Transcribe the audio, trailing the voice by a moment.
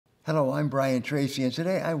Hello, I'm Brian Tracy, and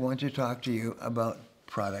today I want to talk to you about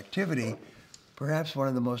productivity, perhaps one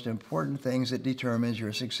of the most important things that determines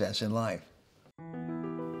your success in life.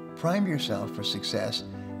 Prime yourself for success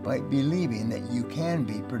by believing that you can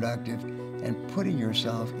be productive and putting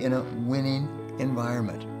yourself in a winning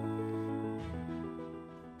environment.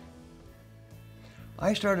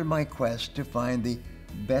 I started my quest to find the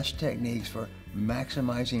best techniques for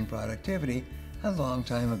maximizing productivity a long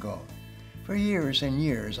time ago. For years and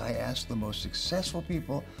years, I asked the most successful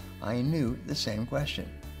people I knew the same question.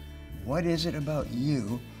 What is it about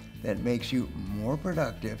you that makes you more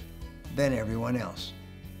productive than everyone else?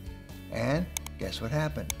 And guess what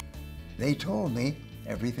happened? They told me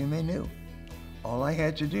everything they knew. All I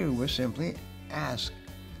had to do was simply ask.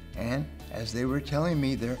 And as they were telling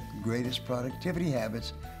me their greatest productivity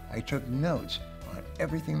habits, I took notes on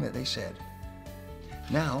everything that they said.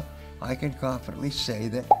 Now, I can confidently say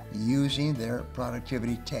that using their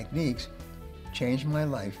productivity techniques changed my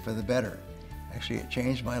life for the better. Actually, it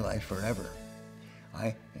changed my life forever.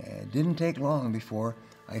 It didn't take long before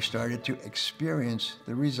I started to experience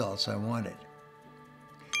the results I wanted.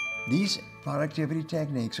 These productivity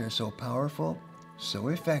techniques are so powerful, so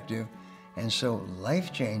effective, and so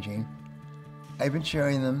life-changing. I've been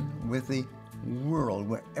sharing them with the world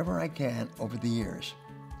wherever I can over the years.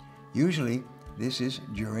 Usually, this is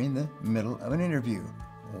during the middle of an interview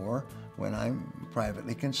or when I'm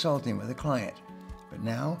privately consulting with a client. But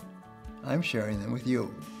now, I'm sharing them with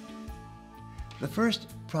you. The first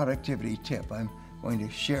productivity tip I'm going to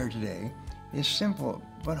share today is simple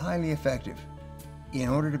but highly effective. In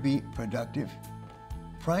order to be productive,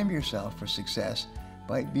 prime yourself for success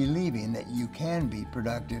by believing that you can be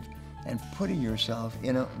productive and putting yourself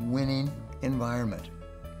in a winning environment.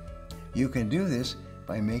 You can do this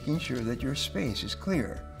by making sure that your space is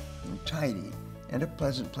clear and tidy and a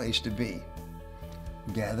pleasant place to be.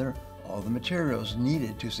 Gather all the materials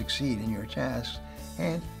needed to succeed in your tasks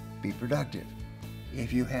and be productive.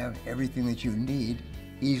 If you have everything that you need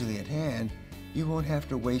easily at hand, you won't have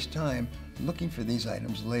to waste time looking for these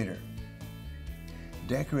items later.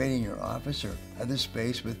 Decorating your office or other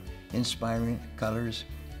space with inspiring colors,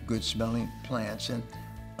 good-smelling plants, and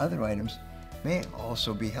other items may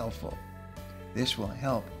also be helpful. This will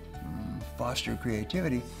help foster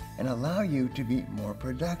creativity and allow you to be more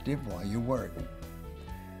productive while you work.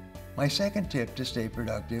 My second tip to stay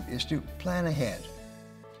productive is to plan ahead.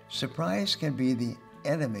 Surprise can be the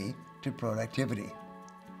enemy to productivity.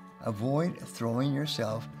 Avoid throwing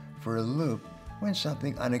yourself for a loop when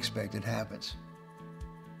something unexpected happens.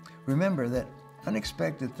 Remember that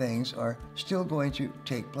unexpected things are still going to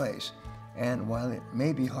take place, and while it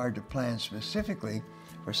may be hard to plan specifically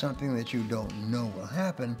for something that you don't know will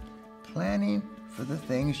happen, planning for the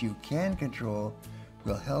things you can control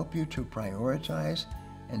will help you to prioritize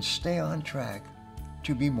and stay on track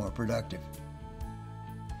to be more productive.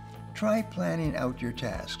 Try planning out your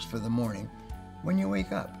tasks for the morning when you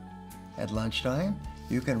wake up. At lunchtime,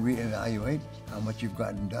 you can reevaluate how much you've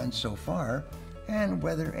gotten done so far and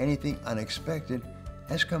whether anything unexpected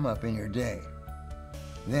has come up in your day.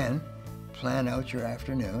 Then, plan out your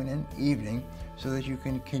afternoon and evening so that you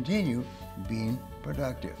can continue being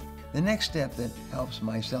productive. The next step that helps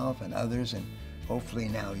myself and others, and hopefully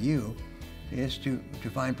now you, is to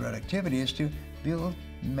find productivity is to build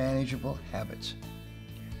manageable habits.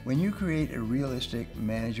 When you create a realistic,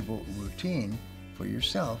 manageable routine for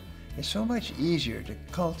yourself, it's so much easier to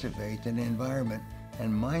cultivate an environment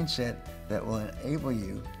and mindset that will enable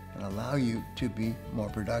you and allow you to be more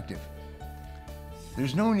productive.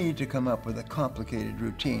 There's no need to come up with a complicated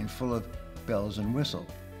routine full of bells and whistles.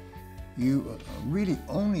 You really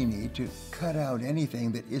only need to cut out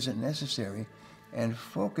anything that isn't necessary and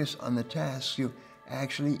focus on the tasks you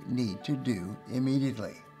actually need to do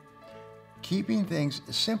immediately. Keeping things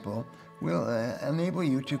simple will enable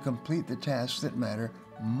you to complete the tasks that matter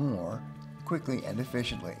more quickly and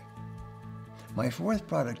efficiently. My fourth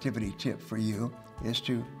productivity tip for you is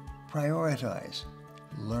to prioritize,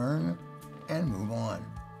 learn, and move on.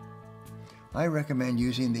 I recommend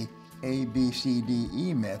using the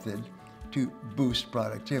ABCDE method to boost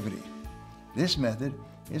productivity. This method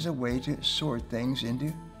is a way to sort things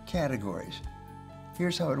into categories.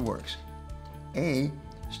 Here's how it works. A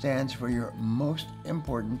stands for your most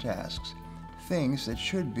important tasks, things that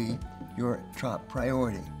should be your top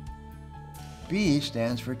priority. B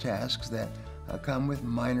stands for tasks that come with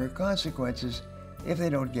minor consequences if they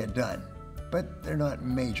don't get done, but they're not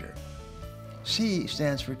major. C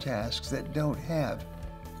stands for tasks that don't have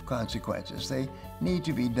consequences. They need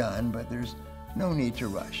to be done, but there's no need to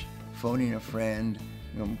rush. Phoning a friend,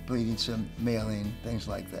 completing some mailing, things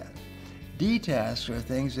like that. D tasks are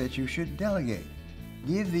things that you should delegate.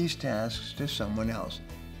 Give these tasks to someone else.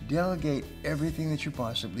 Delegate everything that you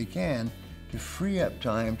possibly can to free up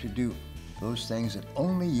time to do those things that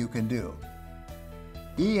only you can do.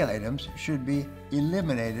 E items should be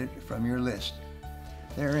eliminated from your list.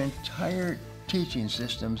 There are entire teaching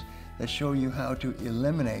systems that show you how to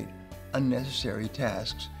eliminate unnecessary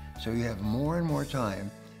tasks so you have more and more time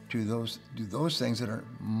to do those things that are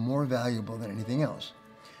more valuable than anything else.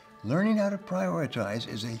 Learning how to prioritize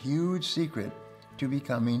is a huge secret to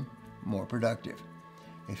becoming more productive.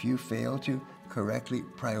 If you fail to correctly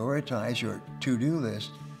prioritize your to-do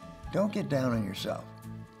list, don't get down on yourself.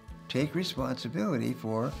 Take responsibility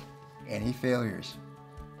for any failures.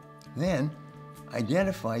 Then,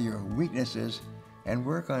 identify your weaknesses and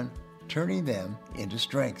work on turning them into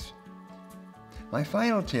strengths. My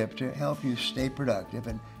final tip to help you stay productive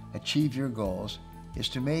and achieve your goals is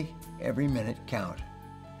to make every minute count.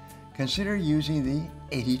 Consider using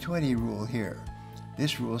the 80-20 rule here.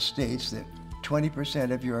 This rule states that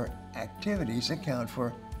 20% of your activities account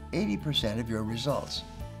for 80% of your results.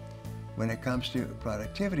 When it comes to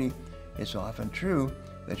productivity, it's often true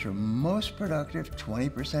that your most productive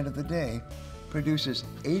 20% of the day produces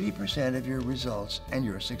 80% of your results and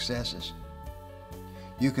your successes.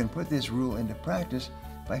 You can put this rule into practice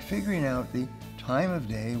by figuring out the time of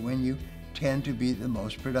day when you tend to be the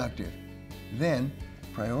most productive. Then,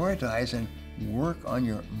 prioritize and work on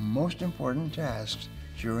your most important tasks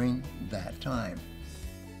during that time.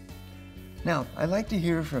 Now, I'd like to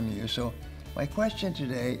hear from you, so my question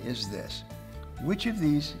today is this. Which of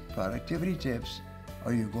these productivity tips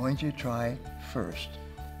are you going to try first?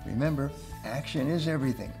 Remember, action is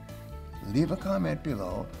everything. Leave a comment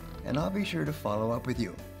below, and I'll be sure to follow up with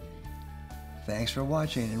you. Thanks for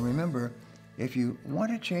watching, and remember, if you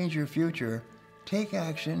want to change your future, take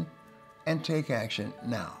action, and take action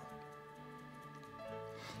now.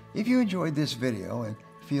 If you enjoyed this video and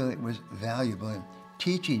feel it was valuable in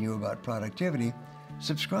teaching you about productivity,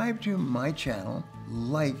 subscribe to my channel,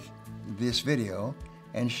 like this video,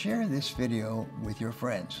 and share this video with your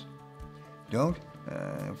friends. Don't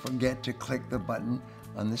forget to click the button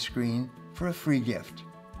on the screen for a free gift.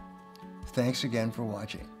 Thanks again for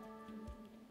watching.